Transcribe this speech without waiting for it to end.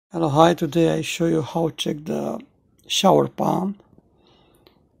Hello, hi, today I show you how to check the shower pump.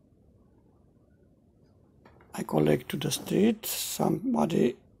 I collect to the street,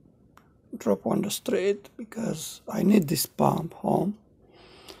 somebody drop on the street because I need this pump home.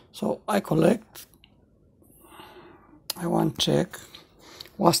 So I collect, I want to check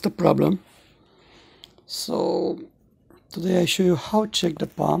what's the problem. So today I show you how to check the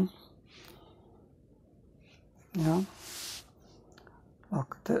pump. Yeah,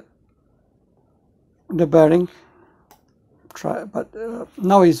 look, the bearing, but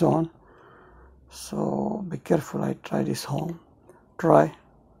now it's on. So be careful, I try this home, try.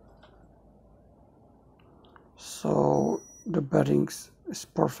 So the bearings is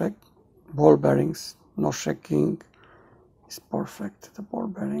perfect, ball bearings, no shaking, is perfect, the ball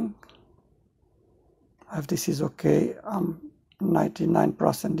bearing. If this is okay, I'm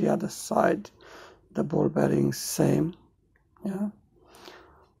 99% the other side, the ball bearings same. Yeah,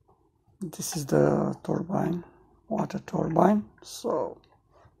 this is the turbine, water turbine. So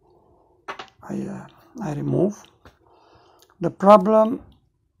I remove the problem.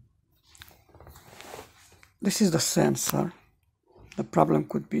 This is the sensor. The problem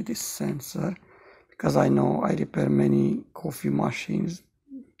could be this sensor, because I know I repair many coffee machines.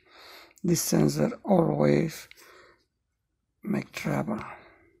 This sensor always make trouble.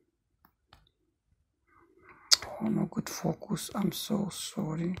 Oh, no good focus, I'm so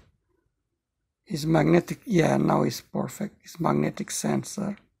sorry. It's magnetic, yeah, now it's perfect. It's magnetic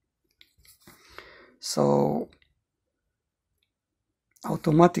sensor. So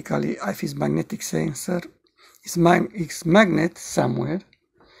automatically, if it's magnetic sensor, it's magnet somewhere.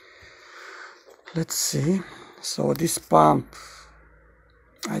 Let's see. So this pump,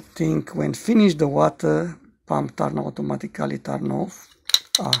 I think when finish the water, pump automatically turn off.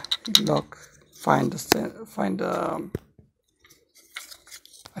 Look,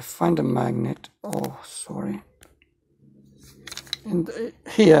 I find the magnet. Oh, sorry. And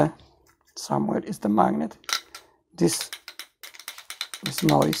here somewhere is the magnet. This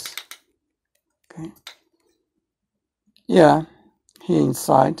noise. Okay. Yeah, here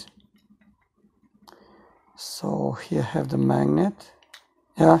inside. So here have the magnet.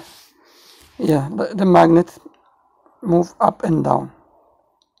 Yeah, the magnet move up and down.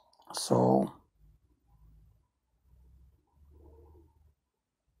 So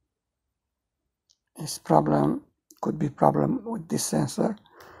this problem could be problem with this sensor.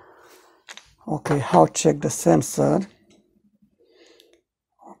 Okay, how check the sensor?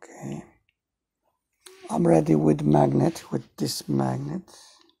 Okay, I'm ready with magnet, with this magnet.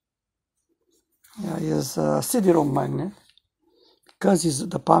 Yeah, here's a CD-ROM magnet, because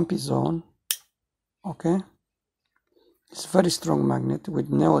the pump is on. Okay, it's very strong magnet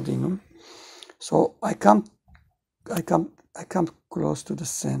with neodymium. So I come close to the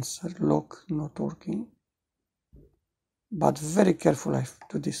sensor. Look, not working. But very careful I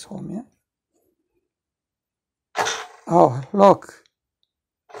do this home, yeah. Oh, look.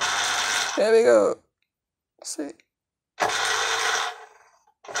 There we go. See.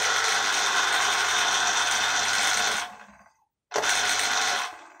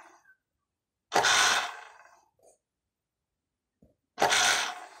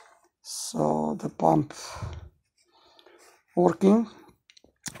 So the pump working.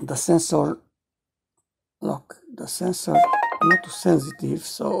 The sensor, look, the sensor not too sensitive,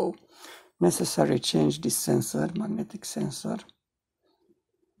 so necessary change this sensor, magnetic sensor.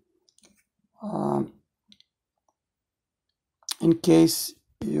 In case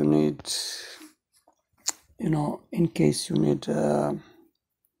you need,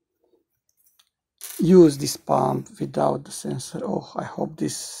 use this pump without the sensor. Oh, I hope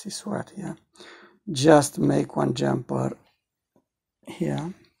this is right here. Just make one jumper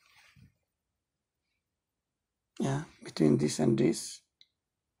here. Yeah, between this and this.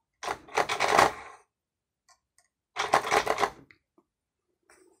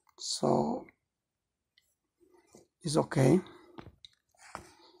 So it's okay.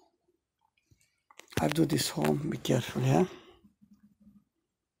 I do this home, be careful, yeah.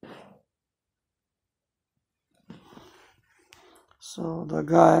 So the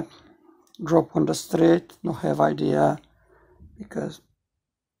guy drop on the street, no have idea, because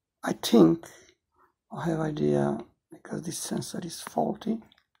I think I have idea because this sensor is faulty.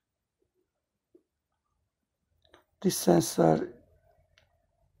 This sensor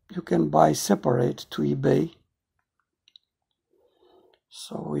you can buy separate to eBay,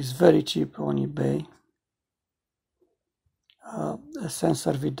 so it's very cheap on eBay. A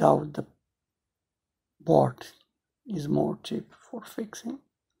sensor without the board is more cheap for fixing.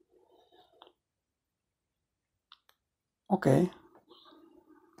 Okay,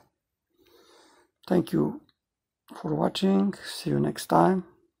 Thank you for watching. See you next time.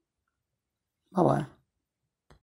 Bye bye.